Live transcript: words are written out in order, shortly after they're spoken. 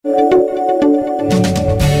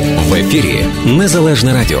В ефірі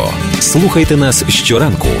Незалежне Радіо. Слухайте нас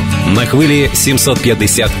щоранку на хвилі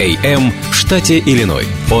 750 AM в штаті Ілліной.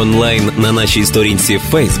 Онлайн на нашій сторінці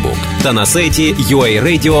Facebook та на сайті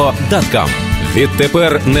uaradio.com.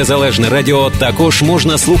 Відтепер Незалежне Радіо також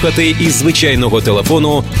можна слухати із звичайного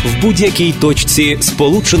телефону в будь-якій точці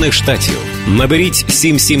Сполучених Штатів. Наберіть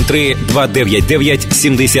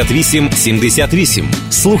 773-299-78-78.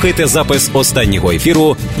 Слухайте запис останнього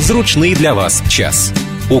ефіру в зручний для вас час.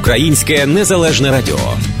 Українське Незалежне Радіо.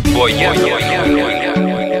 Бо я.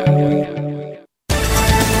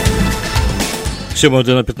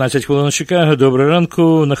 7:15 Чикаго. Доброго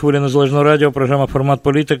ранку. На хвилі Незалежного радіо. Програма «Формат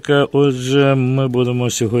політика». Отже, ми будемо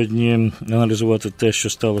сьогодні аналізувати те, що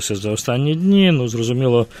сталося за останні дні. Ну,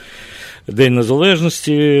 зрозуміло, День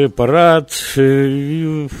Незалежності, парад.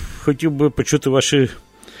 Хотів би почути ваші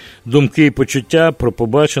думки і почуття про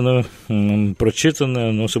побачене,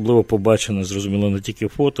 прочитане, особливо побачене, зрозуміло, не тільки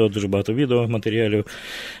фото, а дуже багато відеоматеріалів.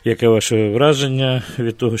 Яке ваше враження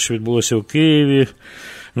від того, що відбулося у Києві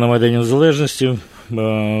на Майдані Незалежності,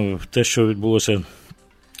 те, що відбулося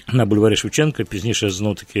на бульварі Шевченка, пізніше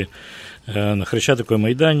знов-таки на Хрещатику і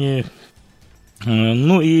Майдані.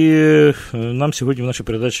 Ну і нам сьогодні в нашій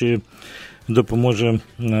передачі допоможе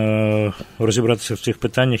розібратися в цих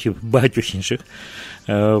питаннях і в багатьох інших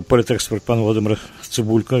політексперт пан Володимир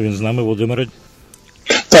Цибулько. Він з нами. Володимире.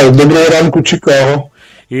 Так, доброго ранку, Чикаго.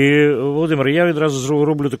 І, Володимир, я відразу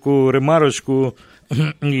роблю таку ремарочку,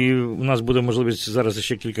 і у нас буде можливість зараз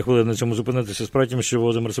ще кілька хвилин на цьому зупинитися. Справді тим, що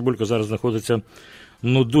Володимир Цибулько зараз знаходиться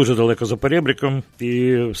дуже далеко за перебріком,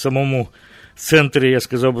 і в самому центрі, я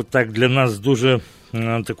сказав би так, для нас дуже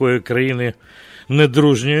такої країни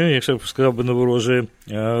недружньої, якщо б сказав би, не ворожої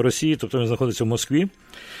Росії, тобто він знаходиться в Москві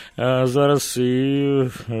зараз. І,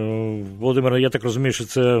 Володимир, я так розумію, що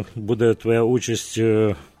це буде твоя участь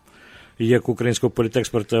як українського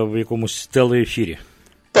політексперта в якомусь телеефірі.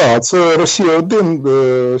 Так, це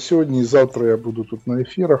Росія-1. Сьогодні і завтра я буду тут на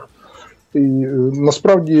ефірах. І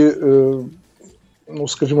насправді, ну,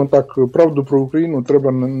 скажімо так, правду про Україну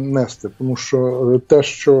треба нести, тому що те,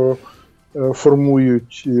 що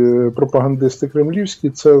формують пропагандисти кремлівські,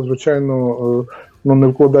 це, звичайно, не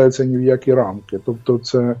вкладається ні в які рамки. Тобто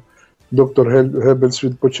це доктор Геббельс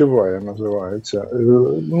відпочиває, називається.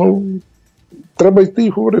 Ну, треба йти і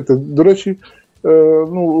говорити. До речі,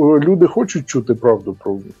 люди хочуть чути правду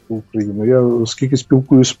про Україну. Я скільки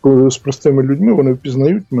спілкуюся з простими людьми, вони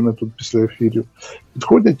впізнають мене тут після ефірів,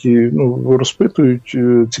 підходять і розпитують,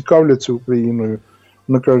 цікавляться Україною.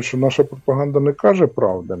 Вони кажуть, що наша пропаганда не каже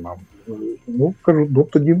правди нам. Кажу,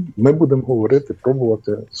 тоді ми будемо говорити,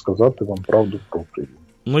 пробувати сказати вам правду про Україну.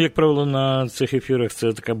 Ну, як правило, на цих ефірах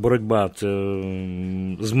це така боротьба, це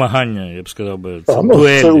змагання, я б сказав би, це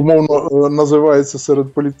дуелі. Це умовно називається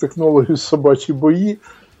серед політтехнологів собачі бої,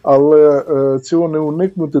 але цього не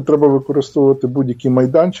уникнути, треба використовувати будь-які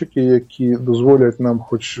майданчики, які дозволять нам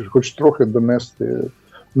хоч трохи донести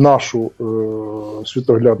нашу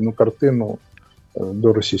світоглядну картину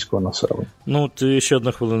до російського населення. Ну, от ще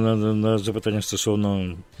одна хвилина на запитання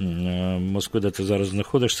стосовно Москви, де ти зараз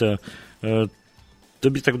знаходишся.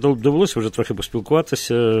 Тобі так довелося вже трохи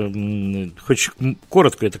поспілкуватися, хоч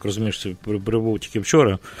коротко, я так розумію, що ти прибув тільки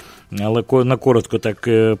вчора, але на коротко так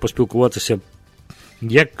поспілкуватися.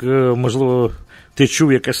 Як, можливо, ти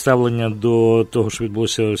чув якесь ставлення до того, що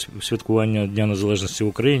відбулося святкування Дня Незалежності в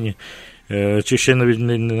Україні, чи ще навіть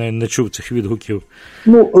не чув цих відгуків?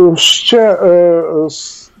 Ну, ще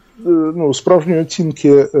справжньої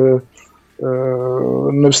оцінки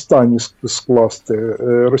не в стані скласти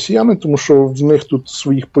росіяни, тому що в них тут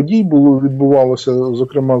своїх подій відбувалося,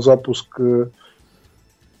 зокрема, запуск...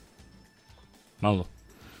 Мало.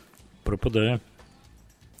 Пропадає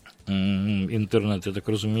інтернет, я так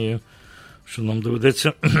розумію, що нам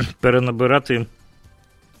доведеться перенабирати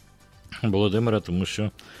Володимира, тому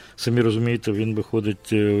що, самі розумієте, він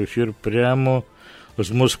виходить в ефір прямо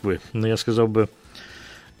з Москви. Ну, я сказав би,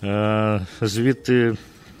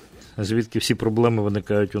 звідки всі проблеми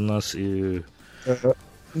виникають у нас і...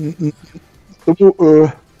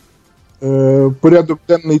 Тому порядок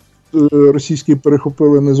денний російський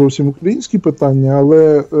перехопили не зовсім українські питання,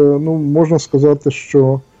 але можна сказати,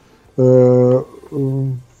 що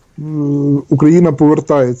Україна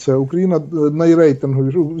повертається. Україна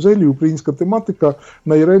найрейтинговіша, взагалі українська тематика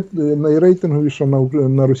найрейтинговіша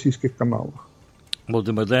на російських каналах.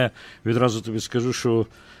 Володимир, відразу тобі скажу, що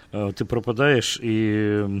ти пропадаєш і,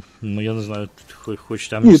 я не знаю, хоч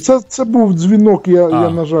там... Ні, це був дзвінок, я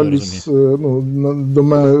на жаль, до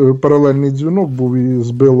мене паралельний дзвінок був і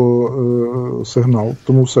збило сигнал,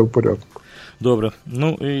 тому все в порядку. Добре. Ну,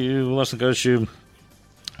 і, власне кажучи,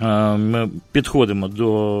 ми підходимо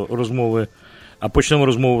до розмови, а почнемо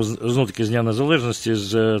розмову знов-таки з Дня Незалежності,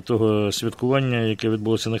 з того святкування, яке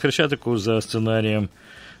відбулося на Хрещатику за сценарієм.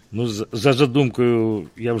 Ну, за задумкою,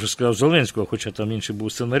 я вже сказав, Зеленського, хоча там інший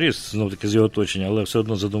був сценаріст, знов-таки з його оточення, але все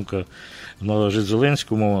одно задумка належить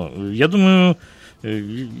Зеленському. Я думаю,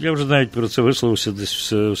 я вже навіть про це висловився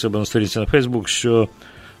десь у себе на сторінці на Фейсбук, що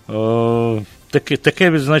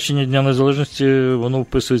таке відзначення Дня Незалежності, воно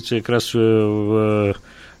вписується якраз в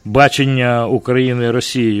бачення України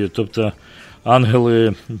Росією, тобто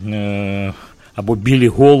ангели або білі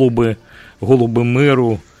голуби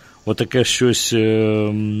миру, отаке щось,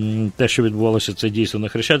 те, що відбувалося, це дійсно на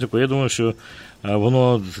Хрещатику. Я думаю, що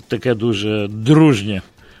воно таке дуже дружнє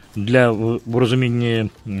для розуміння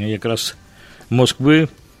якраз Москви,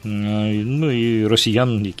 ну і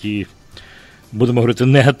росіян, які, будемо говорити,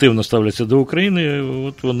 негативно ставляться до України.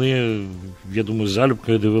 От вони, я думаю, з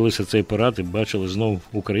залюбкою дивилися цей парад і бачили знову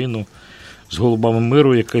Україну з голубами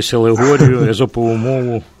миру, якусь алегорію, езопову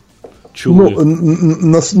мову. Чули.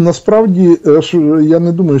 Ну, насправді, я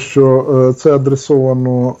не думаю, що це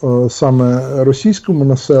адресовано саме російському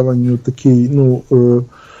населенню, такий,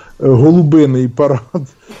 голубиний парад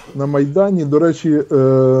на Майдані. До речі,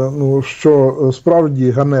 що справді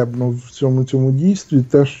ганебно в цьому дійстві,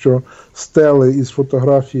 те, що стели із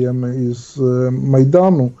фотографіями із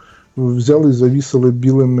Майдану взяли і завісили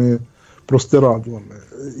білими простирадлами.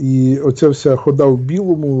 І оця вся хода в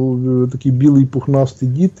білому, такі білі пухнасті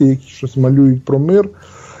діти, які щось малюють про мир.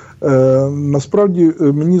 Насправді,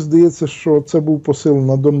 мені здається, що це був посил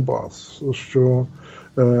на Донбас, що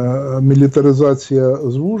мілітаризація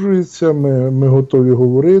звужується, ми готові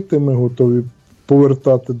говорити, ми готові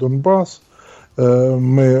повертати Донбас,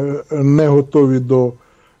 ми не готові до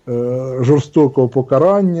жорстокого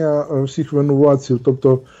покарання всіх винуватців.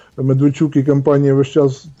 Тобто Медведчук і компанія весь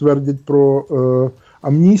час твердять про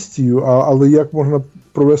амністію, але як можна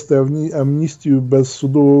провести амністію без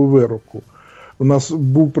судового вироку? У нас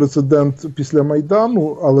був прецедент після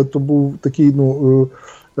Майдану, але то був такий,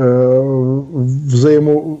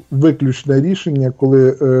 взаємовиключне рішення,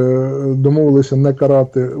 коли домовилися не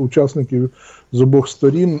карати учасників з обох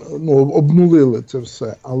сторін, обнулили це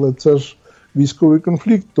все. Але це ж військовий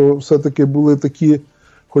конфлікт, то все-таки були такі,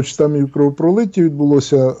 хоч там і кровопролиття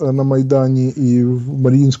відбулося на Майдані і в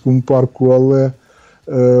Маріїнському парку, але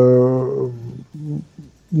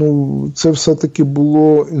це все-таки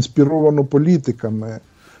було інспіровано політиками.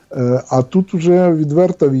 А тут вже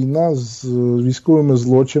відверта війна з військовими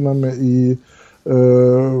злочинами, і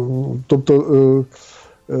тобто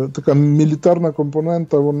така мілітарна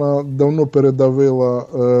компонента, вона давно передавила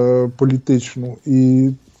політичну, і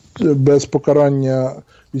без покарання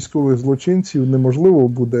військових злочинців неможливо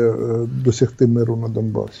буде досягти миру на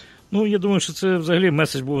Донбасі. Ну, я думаю, що це взагалі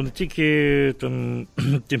меседж був не тільки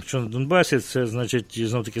тим, що на Донбасі, це, значить,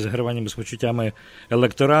 знов-таки заграванням з почуттями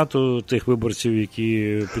електорату, тих виборців,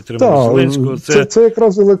 які підтримують Зеленського. Це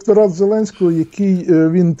якраз електорат Зеленського, який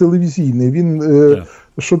він телевізійний. Він,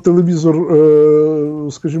 що телевізор,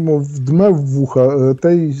 скажімо, вдме в вуха,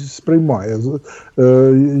 те й сприймає.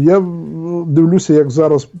 Я дивлюся, як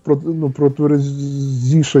зараз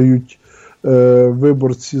протверезішають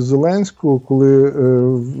виборці Зеленського, коли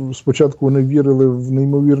спочатку вони вірили в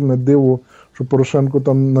неймовірне диво, що Порошенко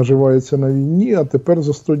там наживається на війні, а тепер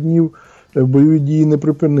за 100 днів бойові дії не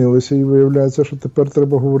припинилися, і виявляється, що тепер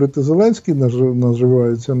треба говорити, Зеленський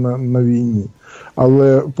наживається на війні.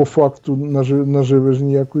 Але по факту наживи ж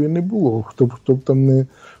ніякої не було. Хто б там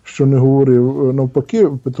що не говорив. Навпаки,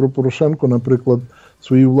 Петро Порошенко, наприклад,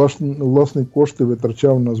 свої власні кошти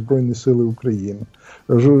витрачав на Збройні Сили України.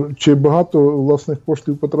 Чи багато власних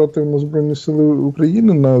коштів потратив на Збройні Сили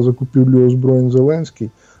України на закупівлю озброєнь Зеленський,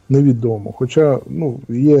 невідомо. Хоча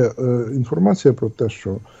є інформація про те,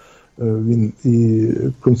 що він і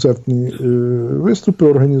концертні виступи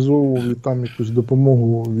організовував, і там якусь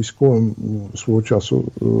допомогу військовим свого часу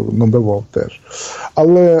надавав теж.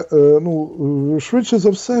 Але швидше за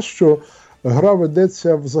все, що гра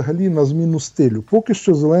ведеться взагалі на зміну стилю. Поки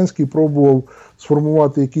що Зеленський пробував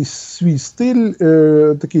сформувати якийсь свій стиль,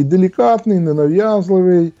 такий делікатний,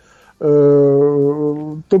 ненав'язливий.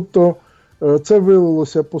 Тобто це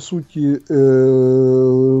вилилося, по суті,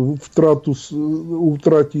 у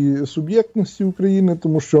втраті суб'єктності України,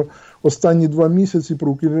 тому що останні 2 місяці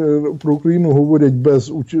про Україну говорять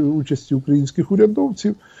без участі українських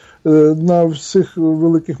урядовців. На всіх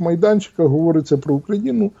великих майданчиках говориться про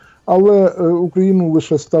Україну, але Україну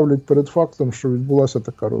лише ставлять перед фактом, що відбулася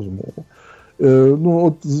така розмова.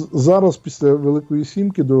 От зараз, після Великої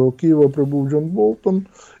Сімки, до Києва прибув Джон Болтон,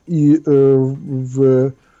 і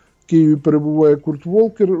в Києві перебуває Курт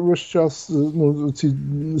Волкер весь час, ці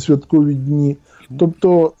святкові дні.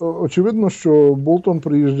 Тобто, очевидно, що Болтон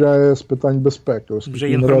приїжджає з питань безпеки. Вже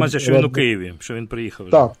є інформація, що він у Києві, що він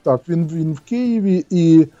приїхав. Так, він в Києві,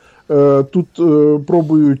 і тут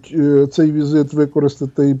пробують цей візит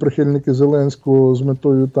використати і прихильники Зеленського з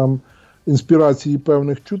метою там інспірації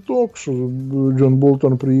певних чуток, що Джон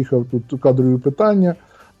Болтон приїхав, тут кадрові питання.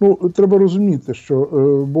 Треба розуміти, що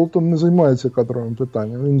Болтон не займається кадровим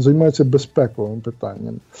питанням, він займається безпековим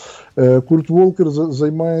питанням. Курт Волкер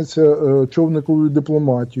займається човниковою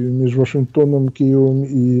дипломатією між Вашингтоном, Києвом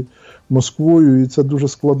і Москвою, і це дуже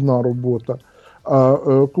складна робота. А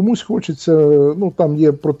комусь хочеться, там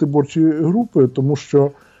є протиборчі групи, тому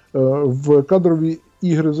що в кадрові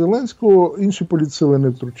ігри Зеленського інші політсили не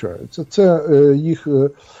втручаються. Це їх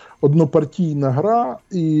однопартійна гра,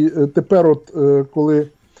 і тепер коли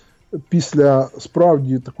після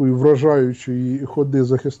справді такої вражаючої ходи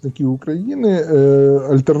захисників України,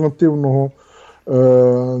 альтернативного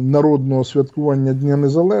народного святкування Дня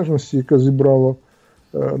Незалежності, яке зібрало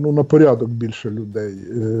на порядок більше людей,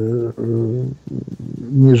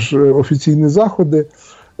 ніж офіційні заходи,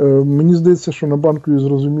 мені здається, що на Банковій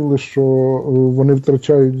зрозуміли, що вони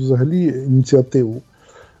втрачають взагалі ініціативу.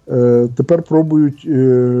 Тепер пробують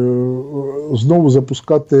знову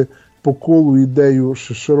запускати по колу ідею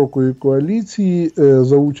широкої коаліції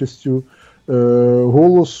за участю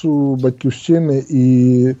 «Голосу», «Батьківщини»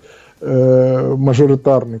 і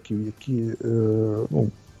мажоритарників, які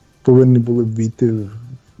повинні були б війти в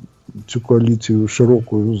цю коаліцію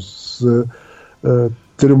широкою з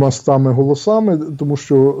 300 голосами, тому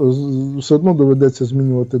що все одно доведеться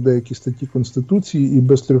змінювати деякі статті Конституції, і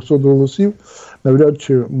без 300 голосів навряд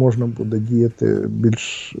чи можна буде діяти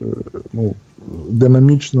більш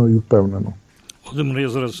динамічно і впевнено. Володимир, я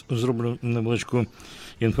зараз зроблю невеличку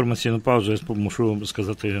інформаційну паузу. Я мушу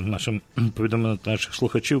сказати нашим повідомити наших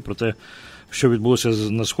слухачів про те, що відбулося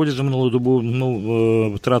на Сході за минулу добу.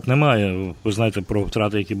 Втрат немає. Ви знаєте про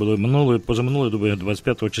втрати, які були минулої. Позаминулої доби,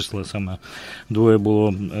 25 числа саме, 2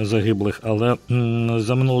 було загиблих. Але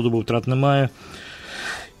за минулу добу втрат немає.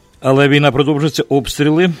 Але війна продовжується.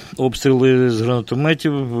 Обстріли з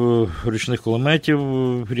гранатометів, ручних кулеметів,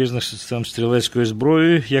 різних систем стрілецької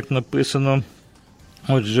зброї, як написано.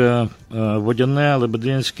 Отже, Водяне,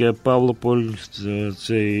 Лебединське, Павлополь,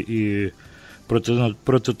 це і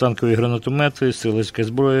протитанкові гранатомети, стрілецька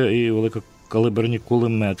зброя і великокалиберні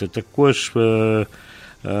кулемети. Також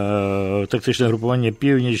тактичне групування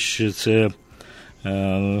 «Північ», це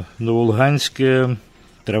Новолуганське,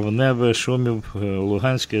 Травневе, Шумів,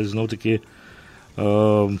 Луганське, знов-таки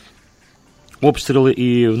обстріли,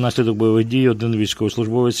 і внаслідок бойових дій один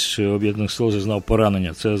військовослужбовець Об'єднаних сил зазнав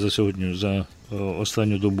поранення. Це за сьогодні, за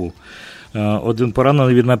останню добу. Один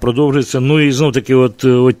поранений, війна продовжується. І знов-таки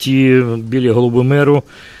оті білі голуби миру,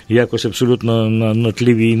 якось абсолютно на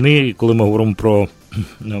тлі війни, коли ми говоримо про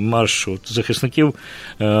марш захисників,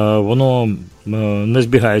 воно не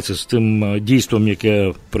збігається з тим дійством, яке,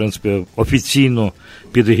 в принципі, офіційно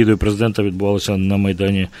під егідою президента відбувалося на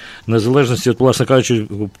Майдані Незалежності. Власне кажучи,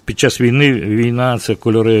 під час війни, війна – це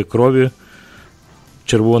кольори крові.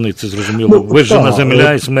 Червоний – це, зрозуміло, вижжена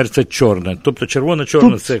земля, і смерть – це чорне. Тобто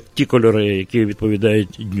червоне-чорне – це ті кольори, які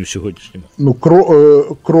відповідають дню сьогоднішньому.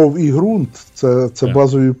 Кров і ґрунт – це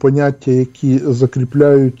базові поняття, які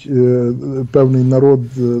закріпляють певний народ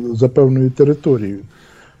за певною територією.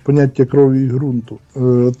 Поняття крові і ґрунту.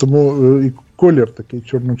 Тому і колір такий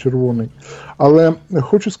чорно-червоний. Але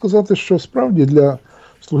хочу сказати, що справді для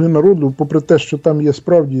 «Слуги народу», попри те, що там є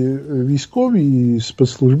справді військові і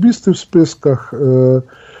спецслужбісти в списках,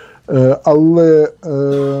 але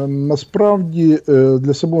насправді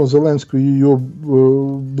для самого Зеленського і його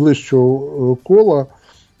ближчого кола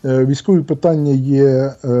військові питання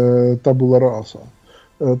є табула раса.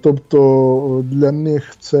 Тобто для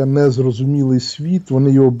них це незрозумілий світ,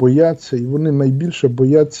 вони його бояться, і вони найбільше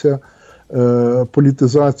бояться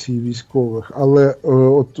політизації військових. Але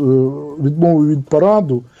відмовою від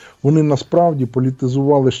параду вони насправді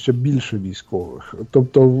політизували ще більше військових.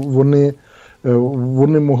 Тобто вони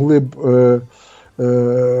могли б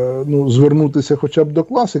звернутися хоча б до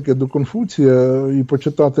класики, до Конфуція і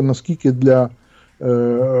почитати, наскільки для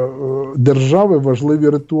держави важливі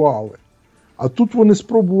ритуали. А тут вони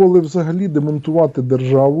спробували взагалі демонтувати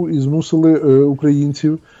державу і змусили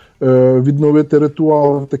українців відновити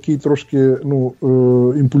ритуал в такий трошки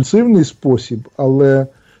імпульсивний спосіб, але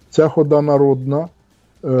ця хода народна,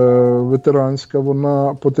 ветеранська,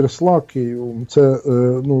 вона потрясла Києвом. Це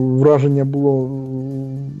враження було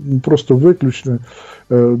просто виключне.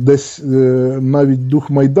 Десь навіть дух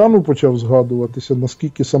Майдану почав згадуватися,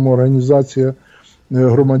 наскільки самоорганізація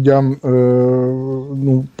громадян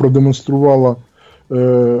продемонструвала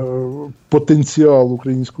потенціал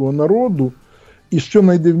українського народу. І що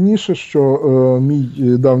найдивніше, що мій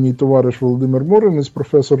давній товариш Володимир Моринець,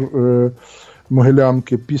 професор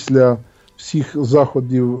Могилянки, після всіх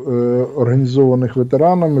заходів, організованих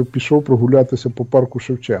ветеранами, пішов прогулятися по парку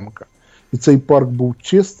Шевченка. І цей парк був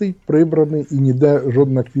чистий, прибраний, і ніде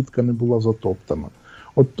жодна квітка не була затоптана.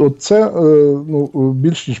 От це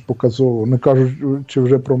більш ніж показово, не кажучи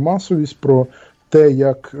вже про масовість, про те,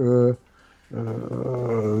 як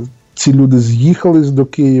ці люди з'їхались до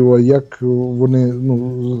Києва, як вони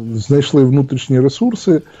знайшли внутрішні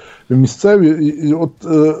ресурси місцеві. І от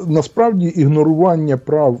насправді ігнорування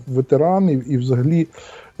прав ветеранів і взагалі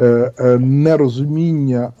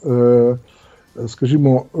нерозуміння,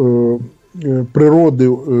 скажімо,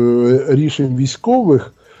 природи рішень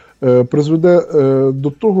військових призведе до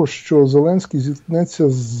того, що Зеленський зіткнеться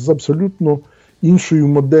з абсолютно іншою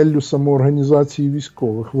моделлю самоорганізації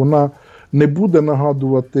військових. Вона не буде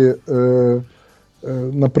нагадувати,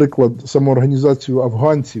 наприклад, самоорганізацію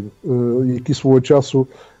афганців, які свого часу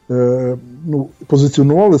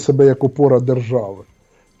позиціонували себе як опора держави.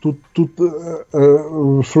 Тут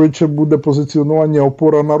швидше буде позиціонування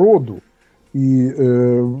опора народу. І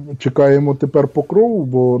чекаємо тепер Покрову,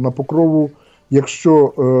 бо на Покрову,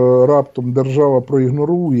 якщо раптом держава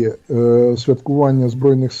проігнорує святкування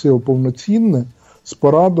Збройних сил повноцінне з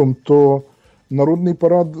парадом, то народний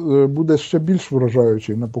парад буде ще більш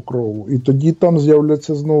вражаючий на Покрову. І тоді там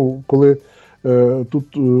з'являться знову, коли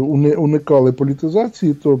тут уникали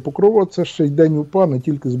політизації, то Покрова – це ще й день УПА, не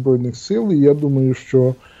тільки Збройних сил. І я думаю,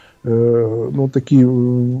 що такі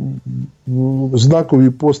знакові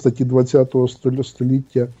постаті ХХ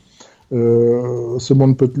століття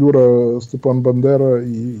Симон Петлюра, Степан Бандера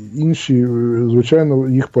і інші, звичайно,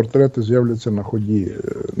 їх портрети з'являться на ході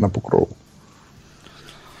на Покрову.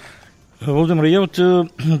 Володимир, я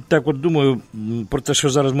так думаю про те, що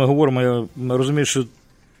зараз ми говоримо, я розумію, що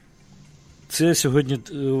це сьогодні,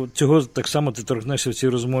 цього так само ти торкнешся в цій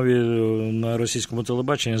розмові на російському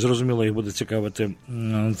телебаченні. Зрозуміло, їх буде цікавити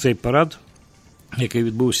цей парад, який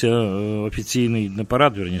відбувся офіційний, не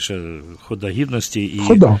парад, вірніше, Хода Гідності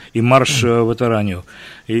і марш ветеранів.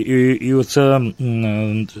 І оце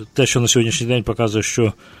те, що на сьогоднішній день показує,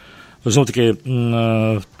 що, знову-таки,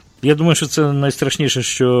 я думаю, що це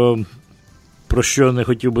найстрашніше, про що не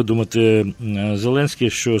хотів би думати Зеленський,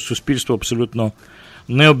 що суспільство абсолютно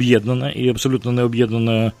не об'єднане, і абсолютно не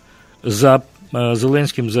об'єднане за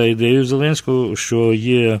Зеленським, за ідеєю Зеленського, що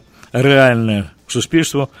є реальне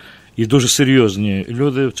суспільство і дуже серйозні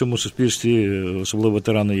люди в цьому суспільстві, особливо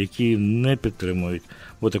ветерани, які не підтримують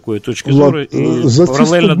такої точки зору і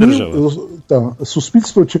паралельна держава. Так,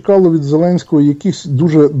 суспільство чекало від Зеленського якихось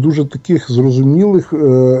дуже таких зрозумілих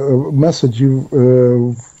меседжів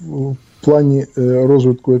в плані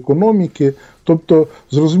розвитку економіки. Тобто,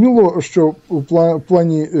 зрозуміло, що в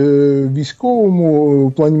плані військовому,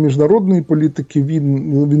 в плані міжнародної політики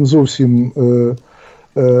він зовсім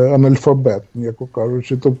анальфабет, м'яко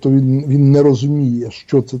кажучи. Тобто він не розуміє,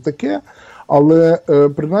 що це таке, але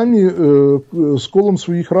принаймні з колом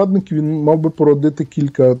своїх радників він мав би породити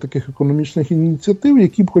кілька таких економічних ініціатив,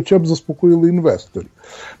 які б хоча б заспокоїли інвесторів.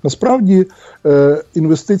 Насправді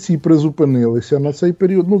інвестиції призупинилися на цей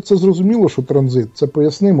період. Це зрозуміло, що транзит, це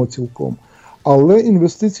пояснимо цілком. Але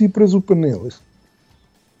інвестиції призупинились.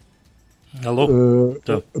 Алло?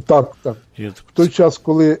 Так. В той час,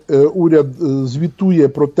 коли уряд звітує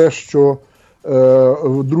про те, що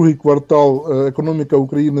в другий квартал економіка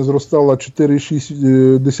України зростала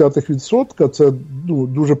 4,6%, це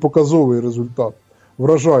дуже показовий результат,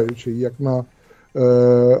 вражаючий, як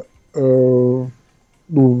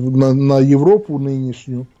на Європу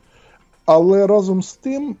нинішню. Але разом з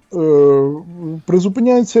тим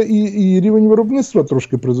призупиняється і рівень виробництва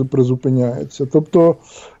трошки призупиняється. Тобто,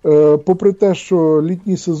 попри те, що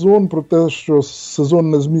літній сезон, про те, що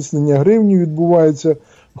сезонне зміцнення гривні відбувається,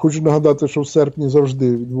 хочу нагадати, що в серпні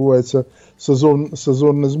завжди відбувається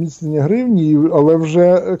сезонне зміцнення гривні, але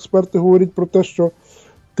вже експерти говорять про те, що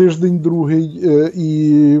тиждень-другий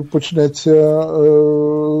і почнеться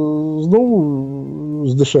знову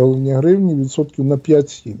здешевлення гривні відсотків на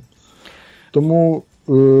 5-7. Тому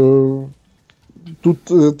тут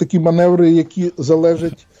такі маневри, які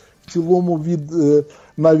залежать в цілому від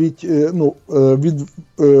навіть від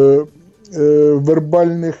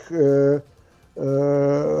вербальних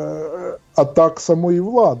атак самої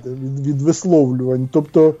влади, від висловлювань.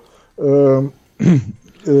 Тобто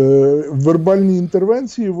вербальні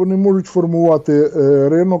інтервенції, вони можуть формувати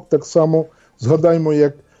ринок. Так само згадаймо,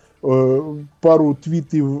 як пару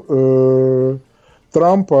твітів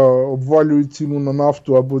Трампа обвалюють ціну на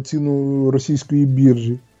нафту або ціну російської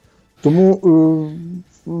біржі. Тому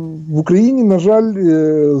в Україні, на жаль,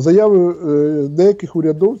 заяви деяких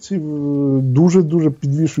урядовців дуже-дуже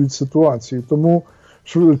підвішують ситуацію. Тому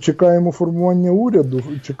чекаємо формування уряду,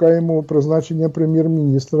 чекаємо призначення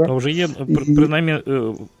прем'єр-міністра. А вже є, принаймні,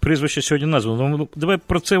 прізвище сьогодні названо. Ну, давай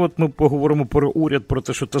про це от ми поговоримо, про уряд, про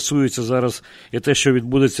те, що тасується зараз, і те, що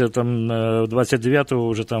відбудеться там 29-го,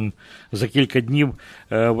 вже там за кілька днів.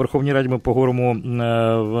 В Верховній Раді ми поговоримо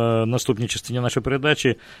в наступній частині нашої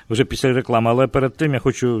передачі, вже після реклами. Але перед тим я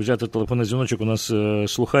хочу взяти телефонний дзвіночок. У нас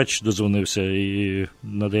слухач додзвонився і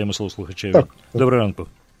надаємо слово слухачеві. Так. Доброго ранку.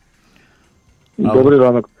 Добрий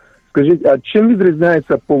ранок. Скажіть, а чим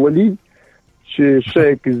відрізняється Повалій чи ще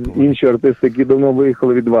якісь інші артисти, які давно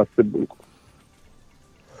виїхали від вас, Цибулько?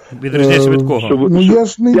 Відрізняється від кого? Я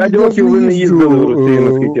ж не 5 років ви не їздили в Росію,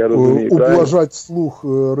 наскільки я розумію. Ублажати слух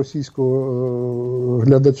російського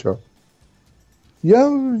глядача.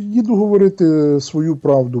 Я їду говорити свою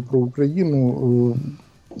правду про Україну.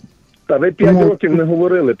 Та ви 5 років не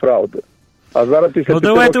говорили правди. А зараз після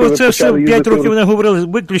давайте оце все 5 років не говорили,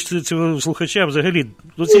 виключити цього слухача взагалі.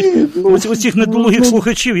 Оцих недолугих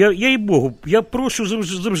слухачів, я Богу, я прошу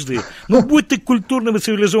завжди. Ну будьте культурними,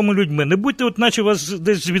 цивілізованими людьми, не будьте, от наче вас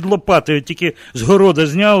десь від лопати, тільки з города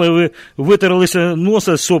зняли, ви витерлися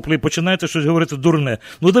носа соплі і починаєте щось говорити дурне.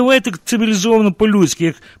 Ну давайте цивілізовано по-людськи,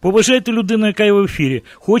 як поважайте людину, яка є в ефірі.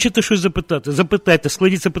 Хочете щось запитати? Запитайте,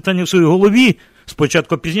 складіть це питання в своїй голові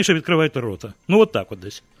спочатку, а пізніше відкривайте рота. Ну от так от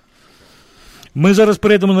десь. Ми зараз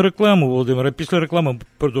перейдемо на рекламу, Володимир, а після реклами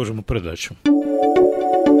продовжимо передачу.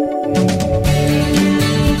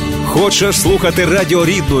 Хочеш слухати радіо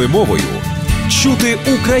рідною мовою? Чути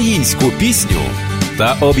українську пісню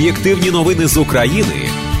та об'єктивні новини з України?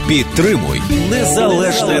 Підтримуй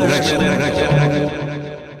Незалежне радіо.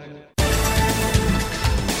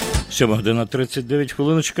 7:39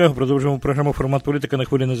 хвилиночка. Продовжуємо програму «Формат політика» на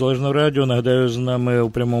хвилі Незалежного радіо. Нагадаю, з нами у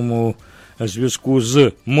прямому зв'язку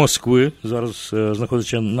з Москви. Зараз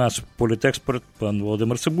знаходиться наш політексперт, пан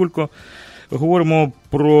Володимир Цибулько. Говоримо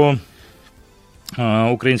про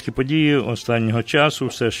українські події останнього часу,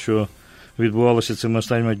 все, що відбувалося цими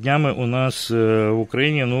останніми днями у нас в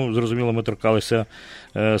Україні. Ну, зрозуміло, ми торкалися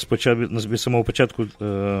від самого початку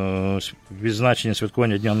відзначення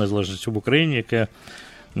святкування Дня Незалежності в Україні, яке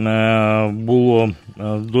було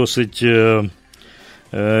досить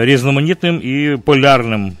різноманітним і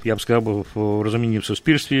полярним, я б сказав, в розумінні в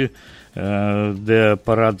суспільстві, де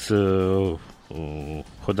парад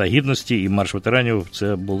Хода Гідності і Марш ветеранів –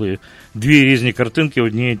 це були дві різні картинки,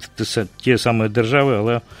 однієї ті самої держави,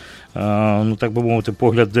 але, ну так би мовити,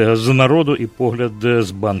 погляд з народу і погляд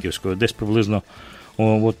з банківського. Десь приблизно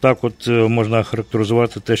от так от можна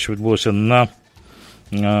характеризувати те, що відбулося на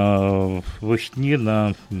вихідні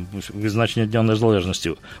на відзначення Дня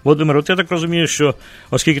Незалежності. Володимир, от я так розумію, що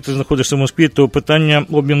оскільки ти знаходишся в Москві, то питання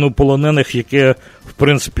обміну полонених, яке, в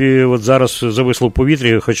принципі, от зараз зависло в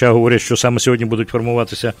повітрі, хоча говорять, що саме сьогодні будуть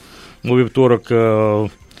формуватися у вівторок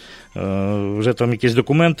вже там якісь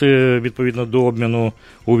документи відповідно до обміну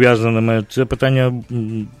ув'язненими. Це питання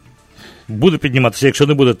буде підніматися? Якщо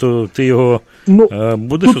не буде, то ти його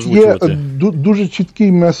будеш озвучувати? Тут є дуже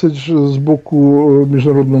чіткий меседж з боку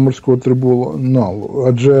Міжнародного морського трибуналу,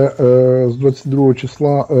 адже з 22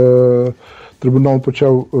 числа трибунал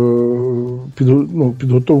почав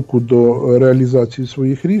підготовку до реалізації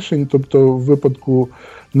своїх рішень, тобто в випадку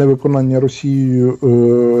невиконання Росією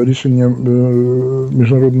рішення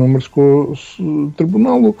Міжнародного морського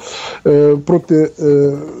трибуналу проти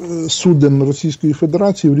суден Російської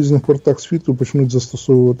Федерації в різних портах світу почнуть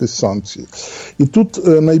застосовуватись санкції. І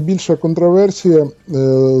тут найбільша контроверсія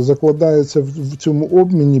закладається в цьому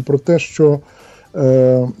обміні про те, що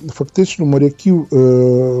фактично моряків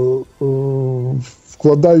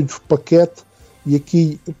вкладають в пакет,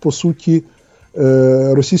 який, по суті,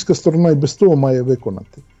 російська сторона і без того має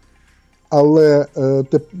виконати. Але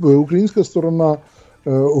українська сторона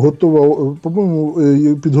готова, по-моєму,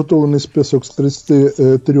 підготовлений список з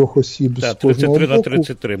 33 осіб з кожного боку. 33 на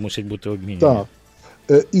 33 мусять бути обмінені. Так.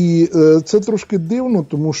 І це трошки дивно,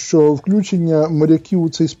 тому що включення моряків у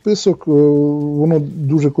цей список, воно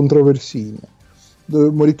дуже контроверсійне.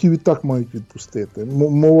 Моряків і так мають відпустити.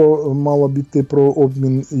 Мова мала б йти про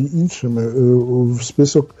обмін іншими. В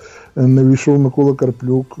список не війшов Микола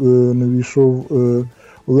Карплюк, не війшов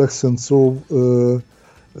Олег Сенцов,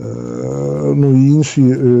 ну і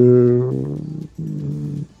інші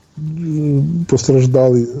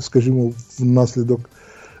постраждали, скажімо, внаслідок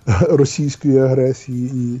російської агресії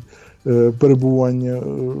і перебування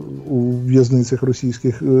у в'язницях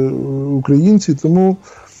російських українців. Тому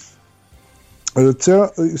Ця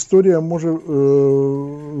історія може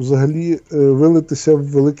взагалі вилитися в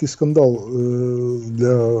великий скандал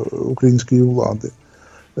для української влади.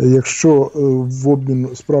 Якщо в обмін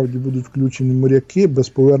справді будуть включені моряки без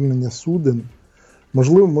повернення суден,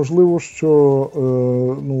 можливо, що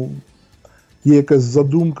є якась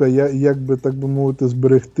задумка, як би, так би мовити,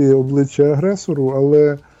 зберегти обличчя агресору,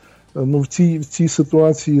 але в цій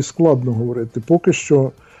ситуації складно говорити.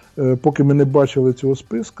 Поки ми не бачили цього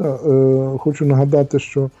списка, хочу нагадати,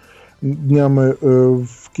 що днями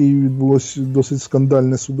в Києві відбулося досить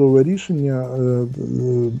скандальне судове рішення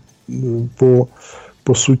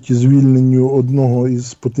по суті звільненню одного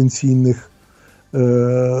із потенційних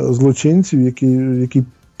злочинців, який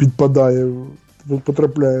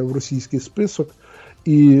потрапляє в російський список.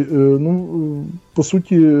 І, по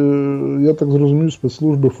суті, я так зрозумів,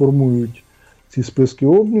 спецслужби формують ці списки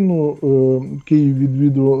обміну. Київ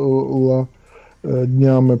відвідувала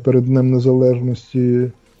днями перед Днем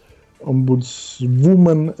Незалежності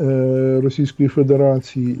омбудсвумен Російської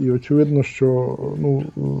Федерації. І очевидно, що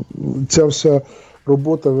ця вся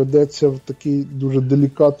робота ведеться в такий дуже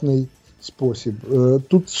делікатний спосіб.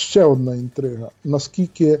 Тут ще одна інтрига.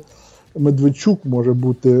 Наскільки Медведчук може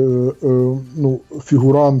бути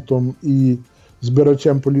фігурантом і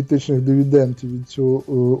збирачем політичних дивідендів від цього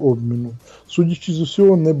обміну? Судячи з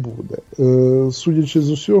усього, не буде. Судячи з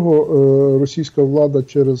усього, російська влада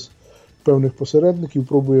через певних посередників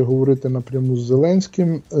пробує говорити напряму з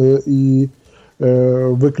Зеленським і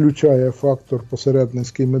виключає фактор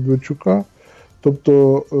посередницький Медведчука.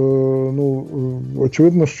 Тобто,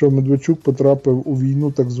 очевидно, що Медведчук потрапив у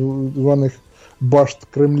війну так званих башт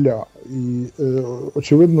Кремля. І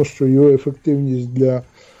очевидно, що його ефективність для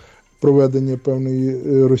проведення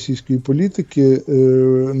певної російської політики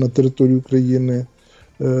на території України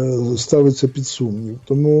ставиться під сумнів.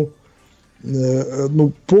 Тому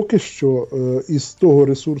поки що із того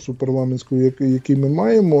ресурсу парламентського, який ми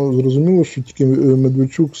маємо, зрозуміло, що тільки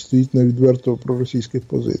Медведчук стоїть на відверто проросійських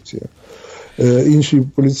позиціях. Інші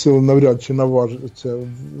політсили навряд чи наважаться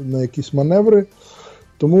на якісь маневри.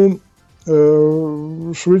 Тому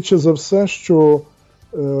швидше за все, що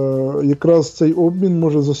якраз цей обмін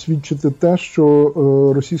може засвідчити те, що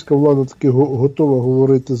російська влада таки готова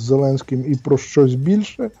говорити з Зеленським і про щось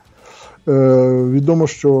більше. Відомо,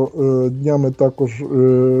 що днями також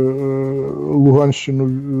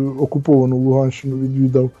окуповану Луганщину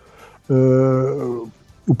відвідав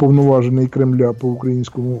уповноважений Кремля по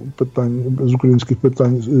українському питанню, з українських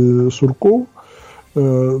питань Сурков,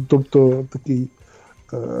 тобто такий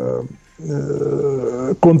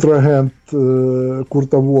контрагент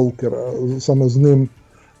Курта Волкера. Саме з ним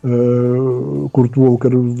Курт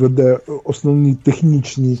Волкер веде основні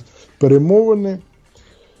технічні перемовини.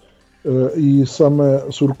 І саме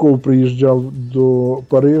Сурков приїжджав до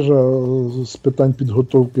Парижа з питань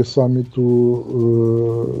підготовки саміту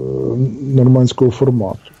нормандського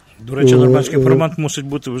формату. До речі, нормандський формат мусить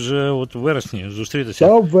бути вже от в вересні зустрітися.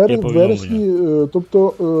 Так, в вересні.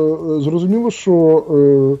 Тобто, зрозуміло,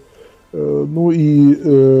 що і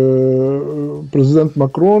президент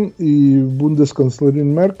Макрон і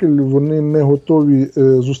бундесканцлерін Меркель, вони не готові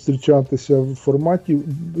зустрічатися в форматі,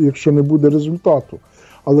 якщо не буде результату.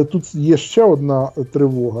 Але тут є ще одна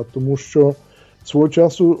тривога, тому що свого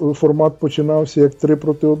часу формат починався як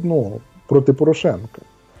 3-1 проти Порошенка.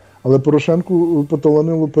 Але Порошенку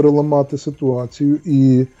поталанило переламати ситуацію,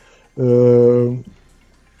 і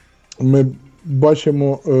ми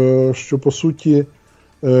бачимо, що по суті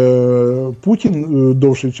Путін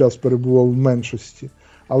довший час перебував в меншості.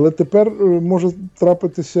 Але тепер може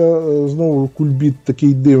трапитися знову кульбіт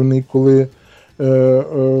такий дивний, коли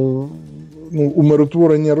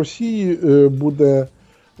умиротворення Росії буде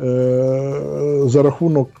за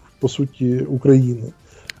рахунок, по суті, України.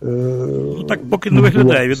 Так поки не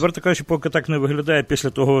виглядає. Відверто кажучи, поки так не виглядає після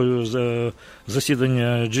того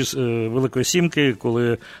засідання Великої Сімки,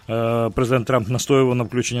 коли президент Трамп настоював на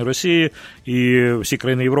включенні Росії, і всі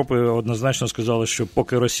країни Європи однозначно сказали, що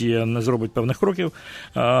поки Росія не зробить певних кроків,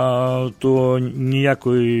 то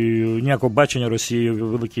ніякого бачення Росії в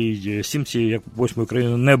Великій Сімці, як 8-ї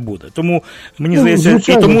країни, не буде. Тому, мені здається,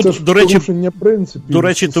 звичайно, і тому, це ж порушення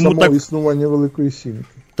принципів самого існування Великої Сімки.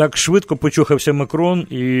 Так швидко почухався Макрон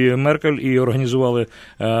і Меркель і організували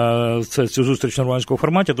цю зустріч в нормандському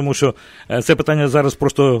форматі, тому що це питання зараз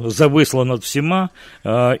просто зависло над всіма,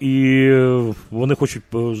 і вони хочуть,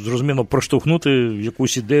 зрозуміло, проштовхнути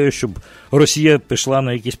якусь ідею, щоб Росія пішла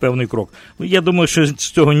на якийсь певний крок. Я думаю, що з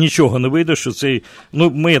цього нічого не вийде, що цей,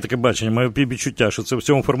 моє таке бачення, моє відчуття, що це в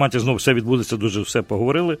цьому форматі знову все відбудеться, дуже все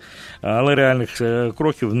поговорили, але реальних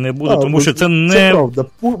кроків не буде, тому що це не правда.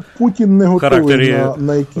 Путін не готовий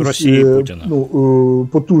на Росії Путіна.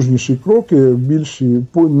 Потужніші кроки, більші,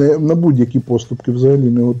 на будь-які поступки взагалі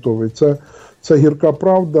не готовий. Це гірка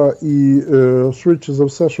правда, і швидше за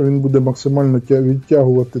все, що він буде максимально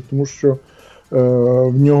відтягувати, тому що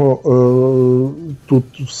в нього тут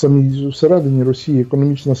всередині Росії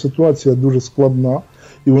економічна ситуація дуже складна,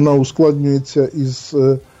 і вона ускладнюється із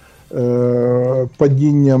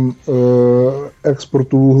падінням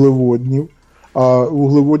експорту вуглеводнів, а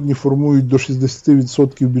вуглеводні формують до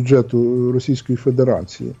 60% бюджету Російської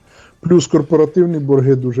Федерації. Плюс корпоративні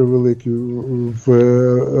борги дуже великі в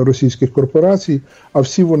російських корпорацій, а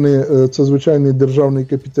всі вони, це звичайний державний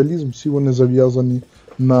капіталізм, всі вони зав'язані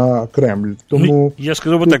на Кремль. Тому я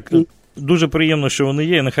скажу би так, дуже приємно, що вони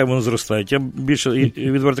є, і нехай вони зростають. Я більше,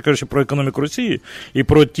 відверто кажучи, про економіку Росії і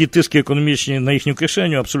про ті тиски економічні на їхню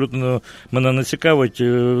кишеню абсолютно мене не цікавить.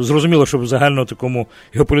 Зрозуміло, що в загальному такому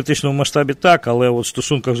геополітичному масштабі так, але от в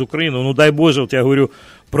стосунках з Україною, дай Боже, от я говорю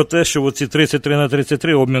про те, що оці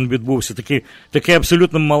 33/33 обмін відбувся, таке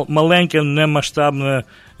абсолютно маленьке, немасштабне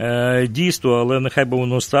дійство, але нехай би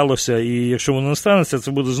воно сталося, і якщо воно не станеться,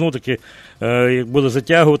 це буде знов-таки, як буде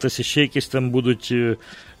затягуватися, ще якісь там будуть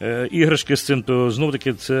іграшки з цим, то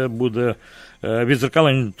знов-таки це буде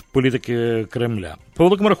відзеркалення політики Кремля. По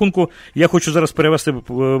великому рахунку, я хочу зараз перевести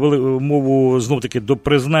мову знов-таки до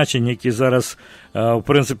призначень, які зараз, в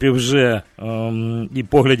принципі, вже і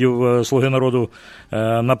поглядів «Слуги народу»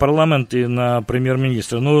 на парламент і на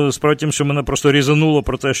прем'єр-міністра. Справді тим, що мене просто різануло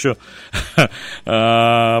про те, що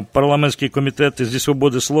парламентський комітет зі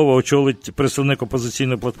свободи слова очолить представник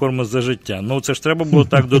опозиційної платформи «За життя». Це ж треба було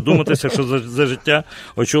так додуматися, що «За життя»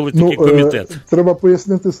 очолить такий комітет. Треба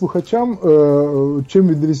пояснити слухачам, чим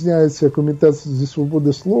відрізняється комітет зі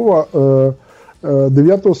свободи слова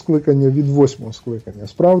 9-го скликання від 8-го скликання.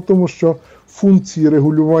 Справа в тому, що функції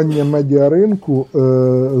регулювання медіаринку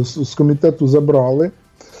з комітету забрали,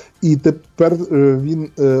 і тепер він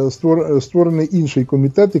створений інший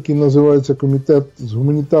комітет, який називається Комітет з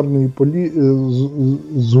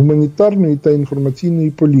гуманітарної та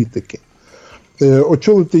інформаційної політики.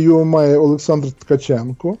 Очолити його має Олександр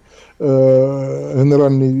Ткаченко,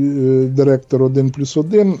 генеральний директор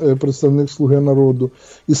 1+1, представник «Слуги народу».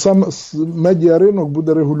 І сам медіаринок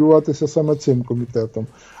буде регулюватися саме цим комітетом.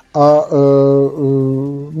 А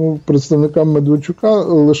представникам Медведчука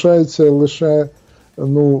лишається лише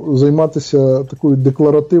займатися такою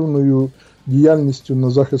декларативною діяльністю на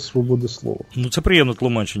захист свободи слова. Це приємне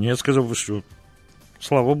тлумачення. Я сказав, що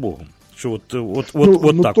слава Богу. Що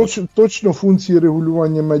точно функції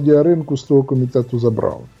регулювання медіаринку з того комітету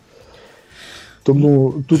забрали.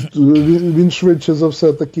 Тому тут він швидше за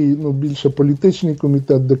все такий більше політичний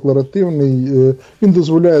комітет, декларативний. Він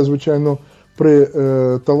дозволяє, звичайно, при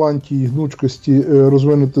таланті і гнучкості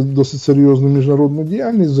розвинути досить серйозну міжнародну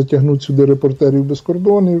діяльність, затягнути сюди репортерів без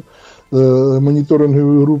кордонів,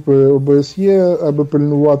 моніторингові групи ОБСЄ, аби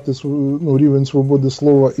пильнувати рівень свободи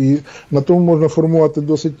слова, і на тому можна формувати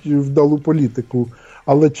досить вдалу політику.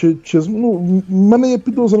 Але в мене є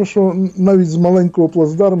підозра, що навіть з маленького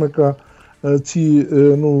плацдармика ці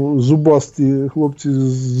зубасті хлопці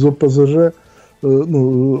з ОПЗЖ,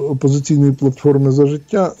 опозиційної платформи «За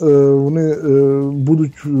життя», вони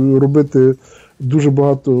будуть робити дуже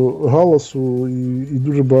багато галасу і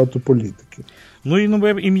дуже багато політики. І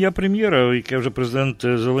нове ім'я прем'єра, яке вже президент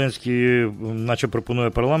Зеленський наче пропонує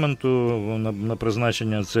парламенту на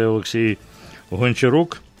призначення, це Олексій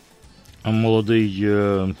Гончарук, молодий,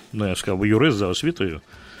 я сказав, юрист за освітою.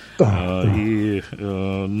 І,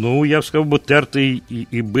 я б сказав, тертий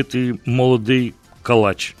і битий молодий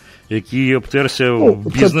калач, який обтерся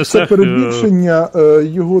в бізнесах. Це перебільшення.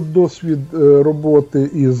 Його досвід роботи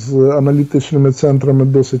із аналітичними центрами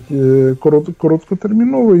досить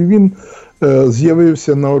короткотерміновий. Він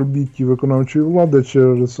з'явився на орбіті виконавчої влади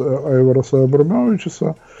через Айвараса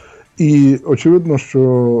Абрамовичуса. І очевидно,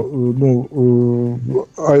 що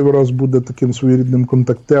Айварас буде таким своєрідним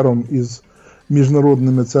контактером із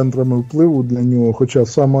міжнародними центрами впливу для нього, хоча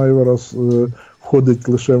сам Айварас входить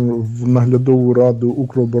лише в наглядову раду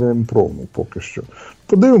Укроборонпрому поки що.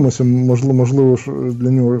 Подивимося, можливо, для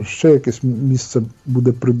нього ще якесь місце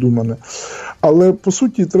буде придумане. Але, по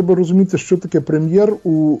суті, треба розуміти, що таке прем'єр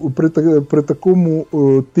при такому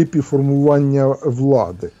типі формування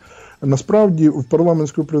влади. Насправді, в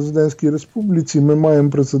парламентсько-президентській республіці ми маємо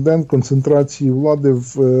прецедент концентрації влади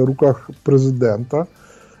в руках президента.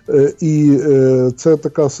 І це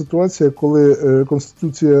така ситуація, коли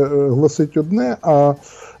Конституція гласить одне, а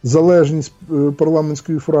залежність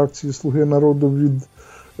парламентської фракції «Слуги народу» від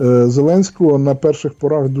Зеленського на перших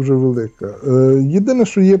порах дуже велика. Єдине,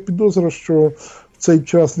 що є підозра, що в цей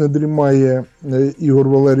час не дрімає Ігор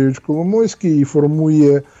Валерійович Коломойський і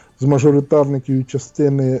формує з мажоритарників і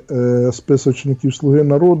частини списочників «Слуги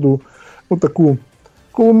народу» таку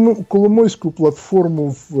коломойську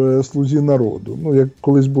платформу в «Слузі народу». Ну, як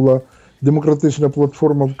колись була демократична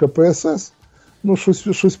платформа в КПСС, ну,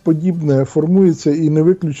 щось подібне формується, і не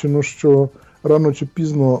виключено, що рано чи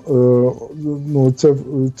пізно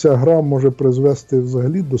ця гра може призвести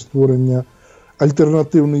взагалі до створення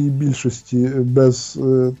альтернативної більшості без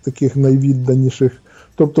таких найвідданіших,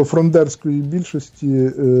 тобто фрондерської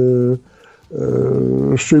більшості,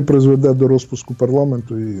 що й призведе до розпуску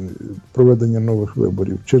парламенту і проведення нових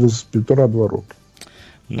виборів через 1,5-2 роки.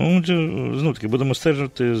 Ну, знов-таки, будемо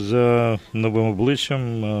стежити за новим обличчям.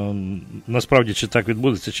 Насправді, чи так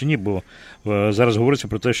відбудеться, чи ні, бо зараз говориться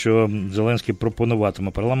про те, що Зеленський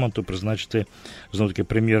пропонуватиме парламенту призначити, знов-таки,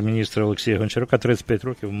 прем'єр-міністра Олексія Гончарука, 35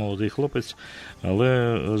 років, молодий хлопець,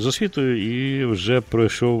 але з освітою і вже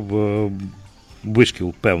пройшов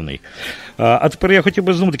вишкіл певний. А тепер я хотів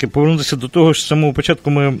би, знов-таки, повернутися до того, що з самого початку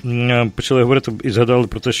ми почали говорити і згадали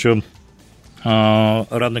про те, що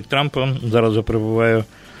радник Трампа зараз перебуває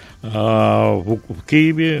в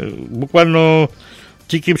Києві. Буквально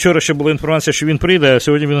тільки вчора ще була інформація, що він прийде, а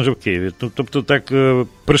сьогодні він вже в Києві. Тобто так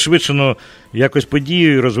пришвидшено якось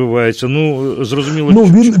події розвиваються. Ну, зрозуміло. Ну,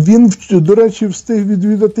 він, до речі, встиг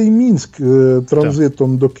відвідати і Мінськ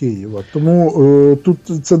транзитом до Києва. Тому тут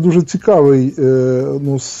це дуже цікавий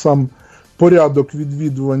сам порядок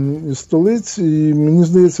відвідувань столиць. І мені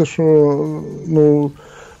здається, що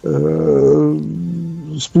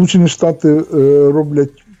Сполучені Штати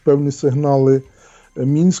роблять певні сигнали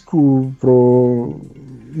Мінську про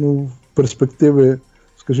перспективи,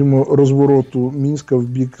 скажімо, розвороту Мінська в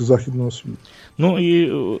бік Західного світу. Ну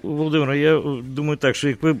і, Володимир, я думаю так, що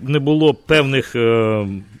якби не було певних,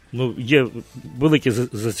 є великі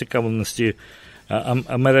зацікавленості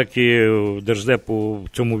Америки, Держдепу в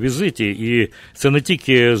цьому візиті, і це не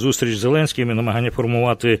тільки зустріч з Зеленським і намагання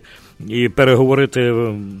формувати і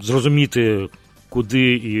переговорити, зрозуміти,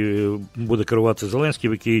 куди і буде керувати Зеленський,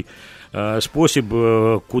 в який спосіб,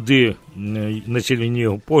 куди націлені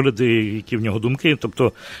його погляди, які в нього думки.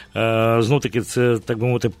 Тобто, знов-таки, це, так би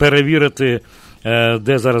мовити, перевірити,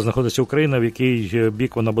 де зараз знаходиться Україна, в який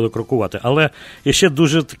бік вона буде крокувати. Але ще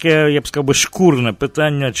дуже таке, я б сказав, шкурне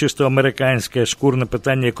питання, чисто американське, шкурне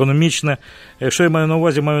питання, економічне. Що я маю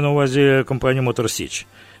на увазі компанію «Мотор Січ»,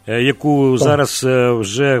 яку зараз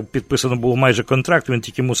вже підписано було майже контракт, він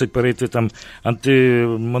тільки мусить перейти там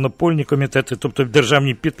антимонопольні комітети, тобто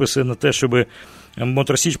державні підписи на те, щоб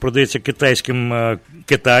 «Мотор Січ» продається китайським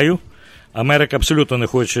Китаю. Америка абсолютно не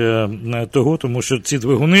хоче того, тому що ці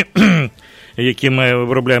двигуни, які ми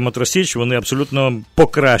виробляємо «Мотор Січ», вони абсолютно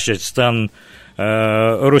покращать стан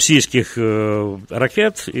російських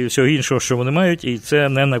ракет і всього іншого, що вони мають, і це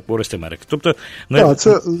не на користь Америки. Тобто,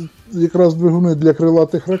 це якраз двигуни для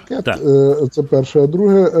крилатих ракет, це перше. А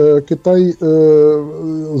друге, Китай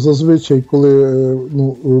зазвичай, коли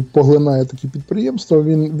поглинає такі підприємства,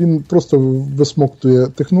 він просто висмоктує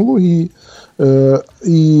технології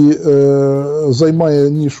і займає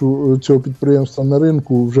нішу цього підприємства на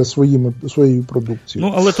ринку вже своєю продукцією.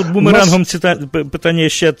 Ну, але тут бумерангом питання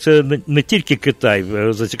ще, це не тільки Китай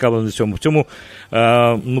зацікавлений в цьому. В цьому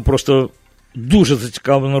просто дуже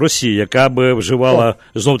зацікавлена Росія, яка би вживала,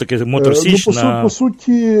 знов-таки, «Мотор Січ» по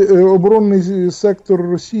суті, оборонний сектор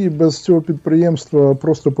Росії без цього підприємства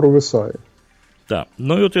просто провисає. Так.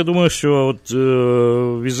 Ну, і от я думаю, що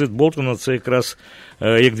візит Болтона – це якраз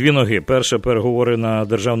як дві ноги. Перше, переговори на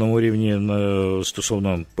державному рівні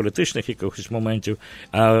стосовно політичних якихось моментів,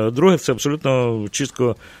 а друге, це абсолютно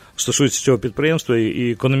чітко стосується цього підприємства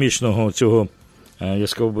і економічного цього, я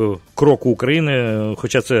сказав би, кроку України,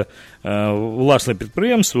 хоча це власне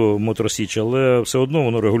підприємство «Мотор Січ», але все одно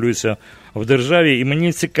воно регулюється в державі. І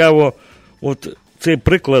мені цікаво, цей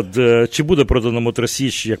приклад, чи буде продано «Мотор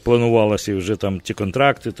Січ», як планувалося, вже там ті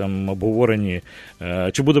контракти там обговорені,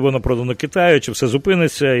 чи буде воно продано Китаю, чи все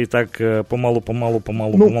зупиниться і так помалу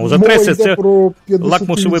затреться. Це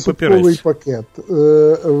лакмусовий папірець. Пакет.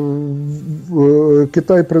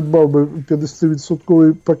 Китай придбав би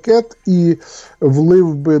 50% пакет і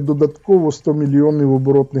влив би додатково 100 мільйонів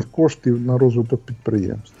оборотних коштів на розвиток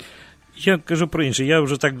підприємств. Я кажу про інше. Я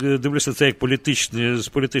вже так дивлюся це як з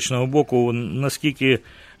політичного боку, наскільки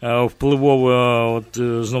впливово,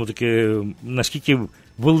 знову-таки, наскільки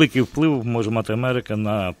великий вплив може мати Америка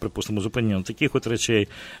на, припустимо, зупинення таких от речей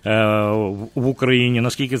в Україні,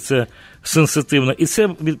 наскільки це сенситивно. І це,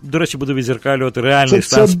 до речі, буде відзеркалювати реальний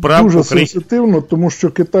стан справ в Україні. Це дуже сенситивно, тому що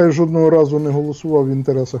Китай жодного разу не голосував в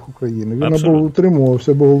інтересах України. Він або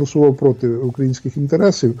утримувався, або голосував проти українських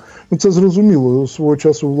інтересів. Ну, це зрозуміло. Свого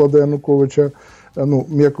часу влада Януковича,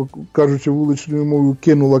 м'яко кажучи, вуличною мовою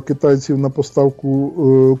кинула китайців на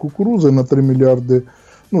поставку кукурузи на 3 мільярди.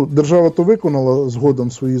 Держава то виконала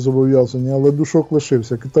згодом свої зобов'язання, але душок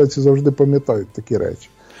лишився. Китайці завжди пам'ятають такі речі.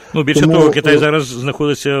 Більше того, Китай зараз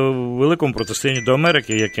знаходиться в великому протистоянні до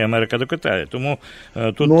Америки, як і Америка до Китаю. Тому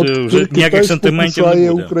тут вже ніяких сентиментів не буде.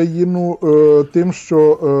 Китай Україну тим,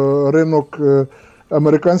 що ринок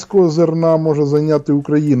американського зерна може зайняти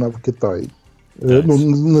Україна в Китаї.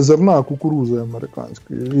 Не зерна, а кукурузи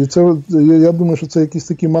американської. І це, я думаю, що це якісь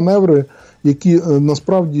такі маневри, які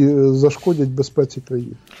насправді зашкодять безпеці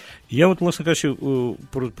країни. Я власне кажучи,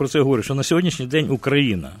 про це говорю, що на сьогоднішній день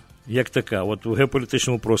Україна, як така, в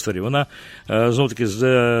геополітичному просторі, вона, знову-таки, з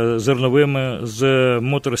зерновими, з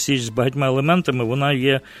моторсіч, з багатьма елементами, вона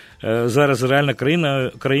є зараз реально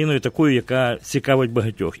країною такою, яка цікавить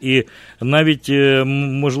багатьох. І навіть,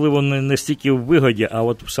 можливо, не стільки в вигоді,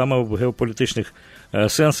 а саме в геополітичних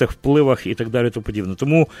сенсах, впливах і так далі, то подібне.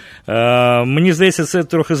 Тому, мені здається, це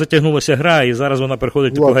трохи затягнулася гра, і зараз вона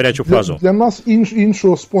переходить в таку гарячу фазу. Для нас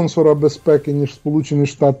іншого спонсора безпеки, ніж Сполучені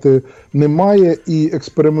Штати, немає, і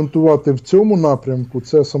експериментувати в цьому напрямку –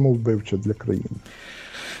 це самовбивче для країни.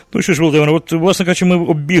 Ну що ж, Володимир, власне кажучи, ми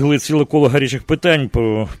оббігли ціле коло гарячих питань,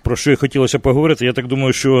 про що і хотілося поговорити. Я так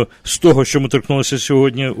думаю, що з того, що ми торкнулися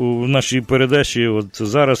сьогодні у нашій передачі,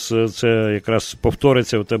 зараз це якраз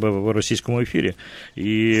повториться у тебе в російському ефірі.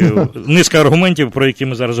 І низка аргументів, про які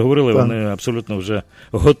ми зараз говорили, вони абсолютно вже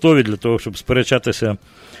готові для того, щоб сперечатися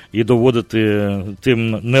і доводити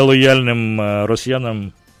тим нелояльним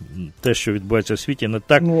росіянам те, що відбувається в світі, не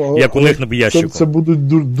так, як у них на ящику. Це будуть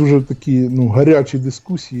дуже такі гарячі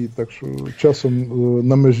дискусії, так що часом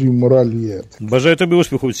на межі моралі є. Бажаю тобі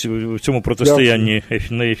успіху в цьому протистоянні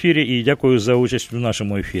на ефірі і дякую за участь в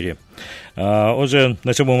нашому ефірі. Отже,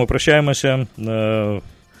 на цьому ми прощаємося.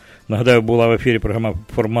 Нагадаю, була в ефірі програма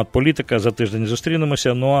 «Формат політика». За тиждень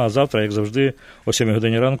зустрінемося. Ну а завтра, як завжди, о 7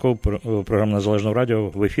 годині ранку, програма «Незалежного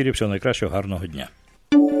радіо» в ефірі. Всього найкращого, гарного дня.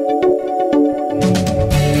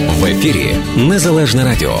 В ефірі Незалежне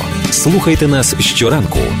радіо. Слухайте нас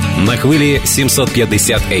щоранку на хвилі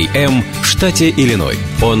 750 AM в штаті Ілліной.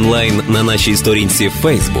 Онлайн на нашій сторінці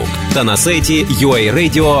Facebook та на сайті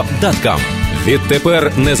uaradio.com.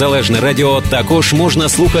 Відтепер Незалежне радіо також можна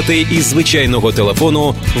слухати із звичайного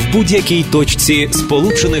телефону в будь-якій точці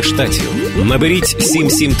Сполучених Штатів. Наберіть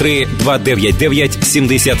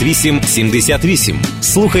 773-299-78-78.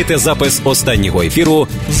 Слухайте запис останнього ефіру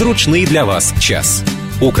в зручний для вас час.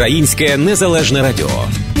 Українське Незалежне радіо.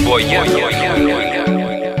 Бо я